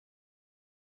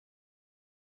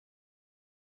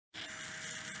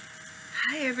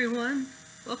Hi everyone,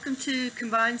 welcome to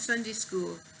Combined Sunday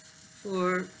School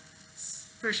for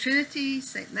First Trinity,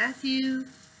 St. Matthew,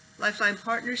 Lifeline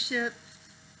Partnership,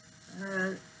 uh,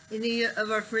 any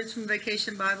of our friends from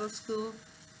Vacation Bible School.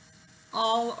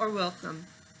 All are welcome.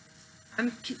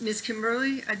 I'm Ms.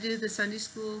 Kimberly. I do the Sunday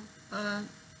School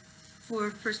for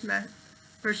First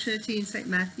Trinity and St.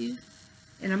 Matthew.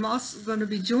 And I'm also going to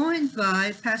be joined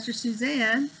by Pastor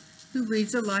Suzanne, who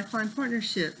leads the Lifeline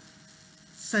Partnership,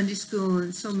 Sunday School,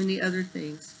 and so many other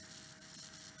things.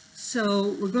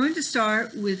 So we're going to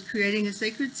start with creating a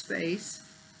sacred space,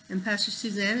 and Pastor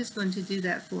Suzanne is going to do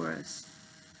that for us.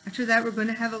 After that, we're going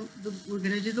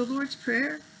to do the Lord's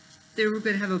Prayer. Then we're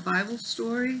going to have a Bible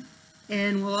story,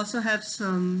 and we'll also have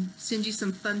send you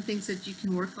some fun things that you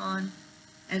can work on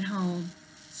at home.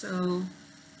 So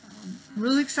I'm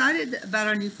really excited about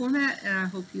our new format, and I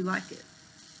hope you like it.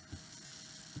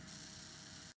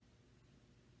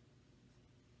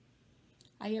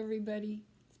 Hi everybody,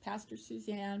 it's Pastor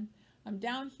Suzanne. I'm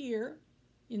down here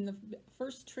in the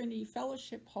First Trinity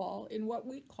Fellowship Hall in what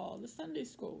we call the Sunday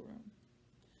School room.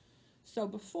 So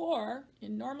before,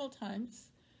 in normal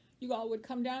times, you all would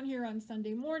come down here on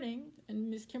Sunday morning and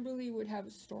Miss Kimberly would have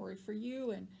a story for you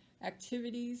and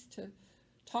activities to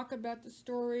talk about the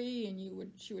story,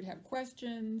 and she would have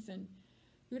questions, and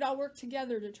you would all work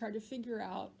together to try to figure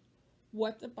out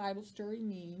what the Bible story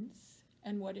means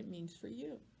and what it means for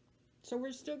you. So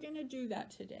we're still going to do that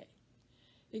today,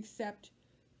 except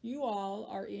you all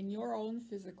are in your own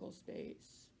physical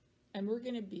space, and we're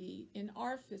going to be in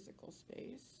our physical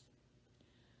space.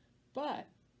 But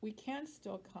we can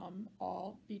still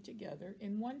all be together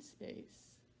in one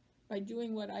space by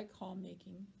doing what I call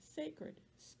making sacred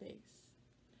space.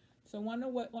 So one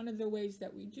of the ways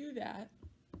that we do that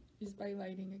is by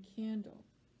lighting a candle.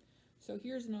 So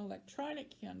here's an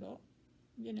electronic candle.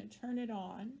 I'm going to turn it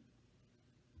on,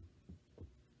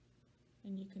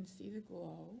 and you can see the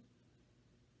glow.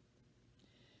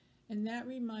 And that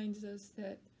reminds us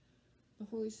that the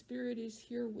Holy Spirit is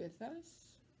here with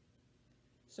us.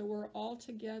 So we're all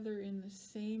together in the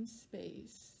same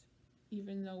space,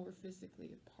 even though we're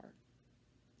physically apart.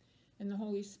 And the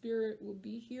Holy Spirit will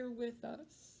be here with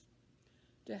us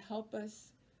to help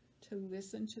us to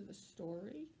listen to the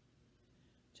story,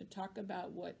 to talk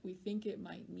about what we think it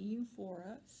might mean for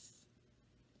us,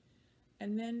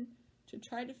 and then to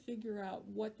try to figure out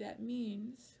what that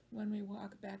means when we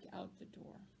walk back out the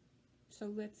door. So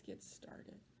let's get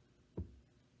started.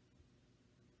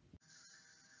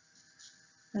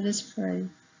 Let us pray.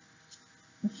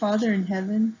 Our Father in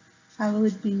heaven,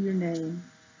 hallowed be your name.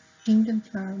 Kingdom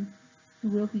come,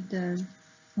 your will be done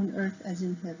on earth as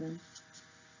in heaven.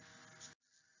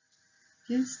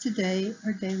 Give us today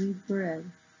our daily bread.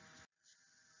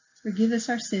 Forgive us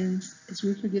our sins as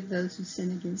we forgive those who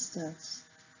sin against us.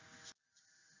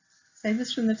 Save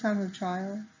us from the time of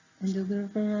trial and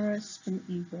deliver us from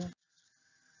evil.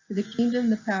 For the kingdom,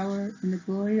 the power, and the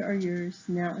glory are yours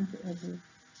now and forever.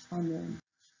 Amen.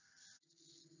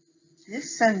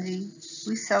 This Sunday,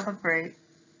 we celebrate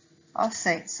All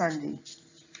Saints Sunday.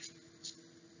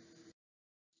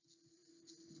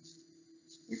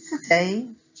 It's a day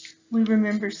we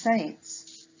remember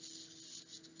saints.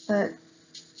 But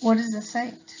what is a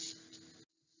saint?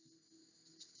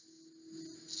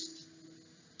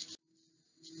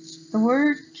 The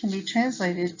word can be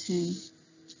translated to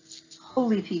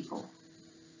holy people.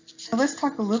 So let's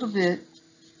talk a little bit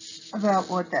about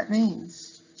what that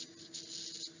means.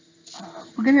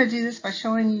 We're going to do this by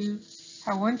showing you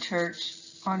how one church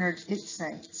honored its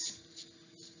saints.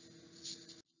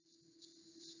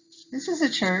 This is a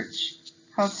church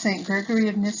called St. Gregory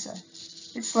of Nyssa.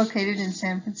 It's located in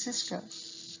San Francisco.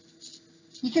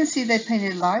 You can see they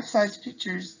painted life-size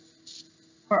pictures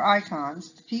or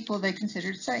icons of people they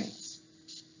considered saints.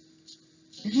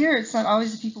 But here it's not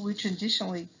always the people we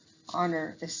traditionally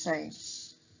honor as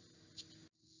saints.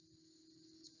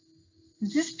 In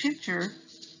this picture,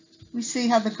 we see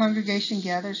how the congregation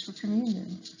gathers for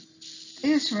communion.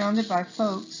 They are surrounded by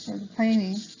folks, or the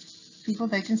paintings, people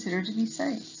they consider to be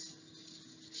saints.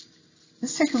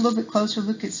 Let's take a little bit closer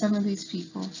look at some of these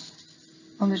people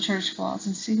on the church walls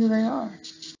and see who they are.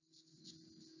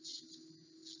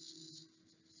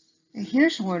 And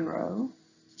here's one row.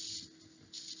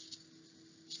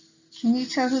 Can you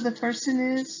tell who the person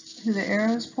is, who the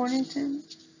arrow is pointing to?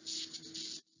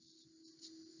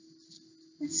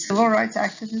 It's civil rights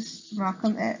activist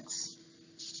Malcolm X.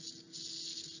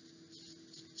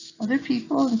 Other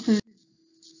people include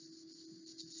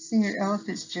singer Ella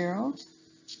Fitzgerald,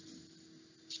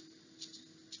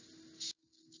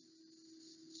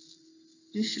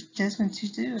 Bishop Desmond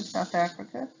Tutu of South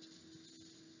Africa,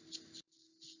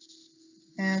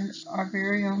 and our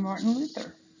very own Martin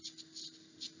Luther.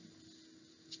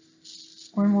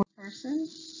 One more person,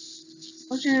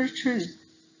 Soldier of Truth,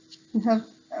 who helped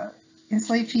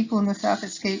enslaved people in the South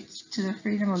escape to their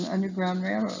freedom on the Underground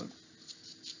Railroad.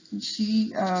 And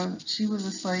she was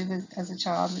a slave as a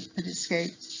child but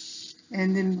escaped,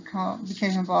 and then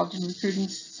became involved in recruiting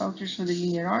soldiers for the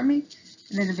Union Army,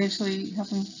 and then eventually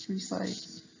helping free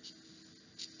slaves.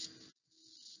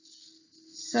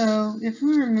 So if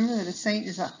we remember that a saint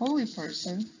is a holy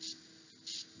person,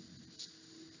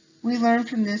 we learn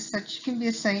from this that you can be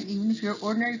a saint even if you're an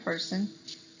ordinary person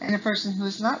and a person who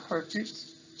is not perfect,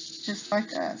 just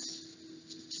like us.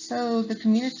 So the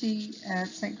community at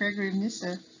St. Gregory of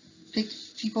Nyssa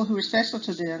picked people who are special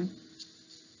to them,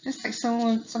 just like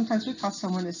sometimes we call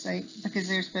someone a saint because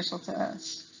they're special to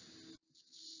us.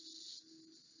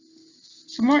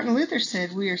 So Martin Luther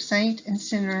said we are saint and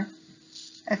sinner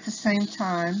at the same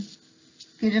time,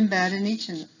 good and bad in each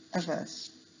of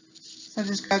us. So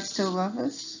does God still love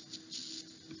us?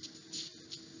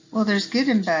 Well, there's good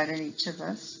and bad in each of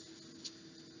us.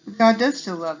 But God does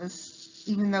still love us,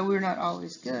 even though we're not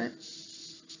always good.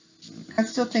 God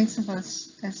still thinks of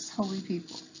us as holy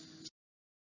people.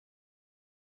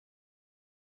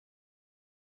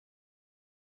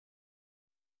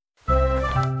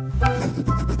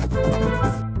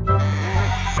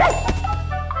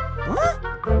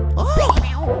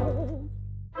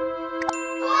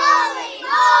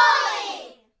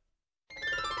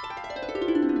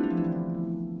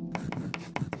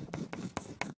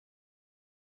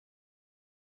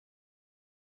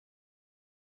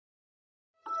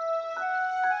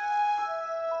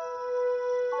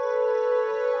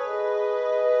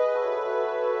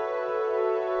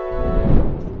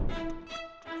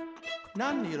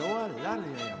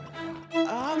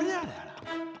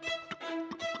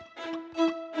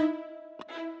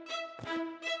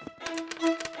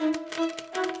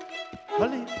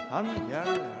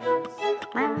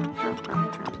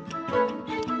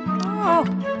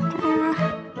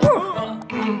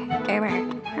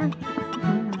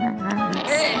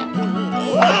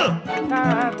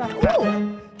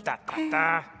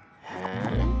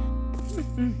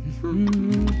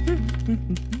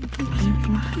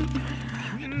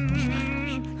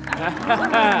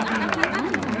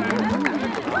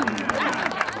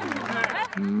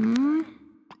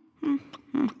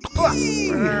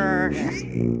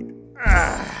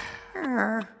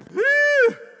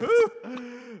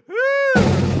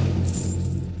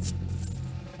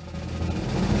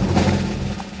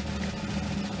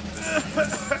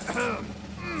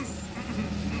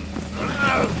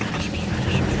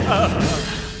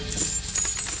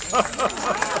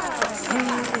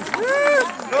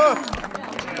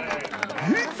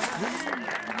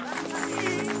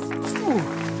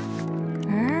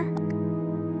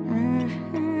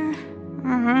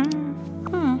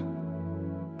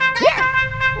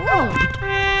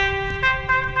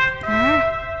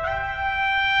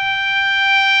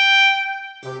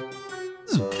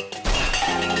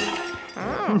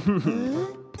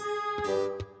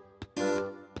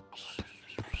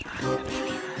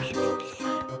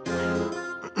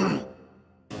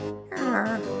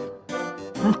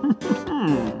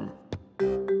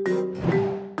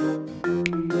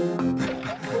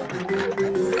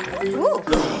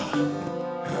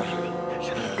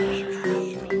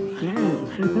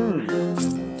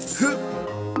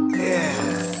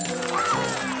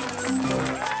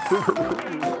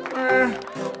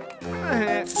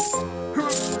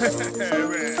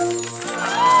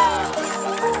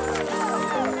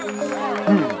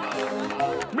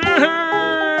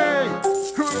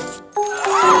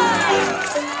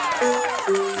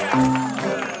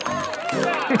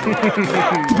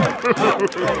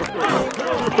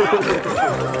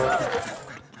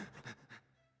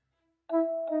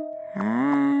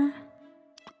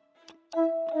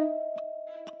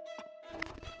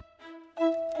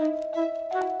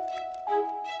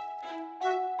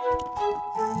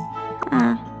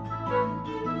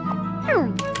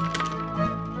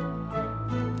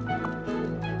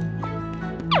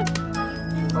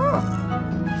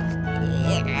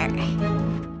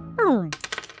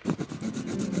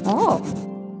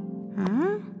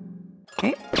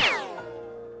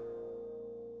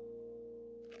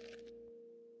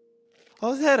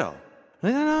 Zero.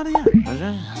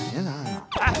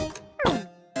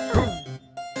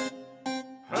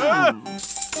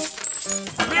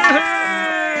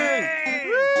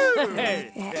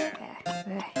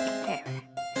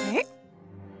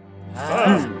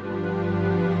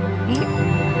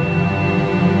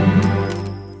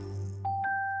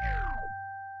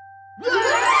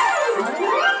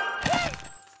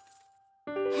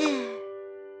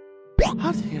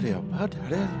 Leopard.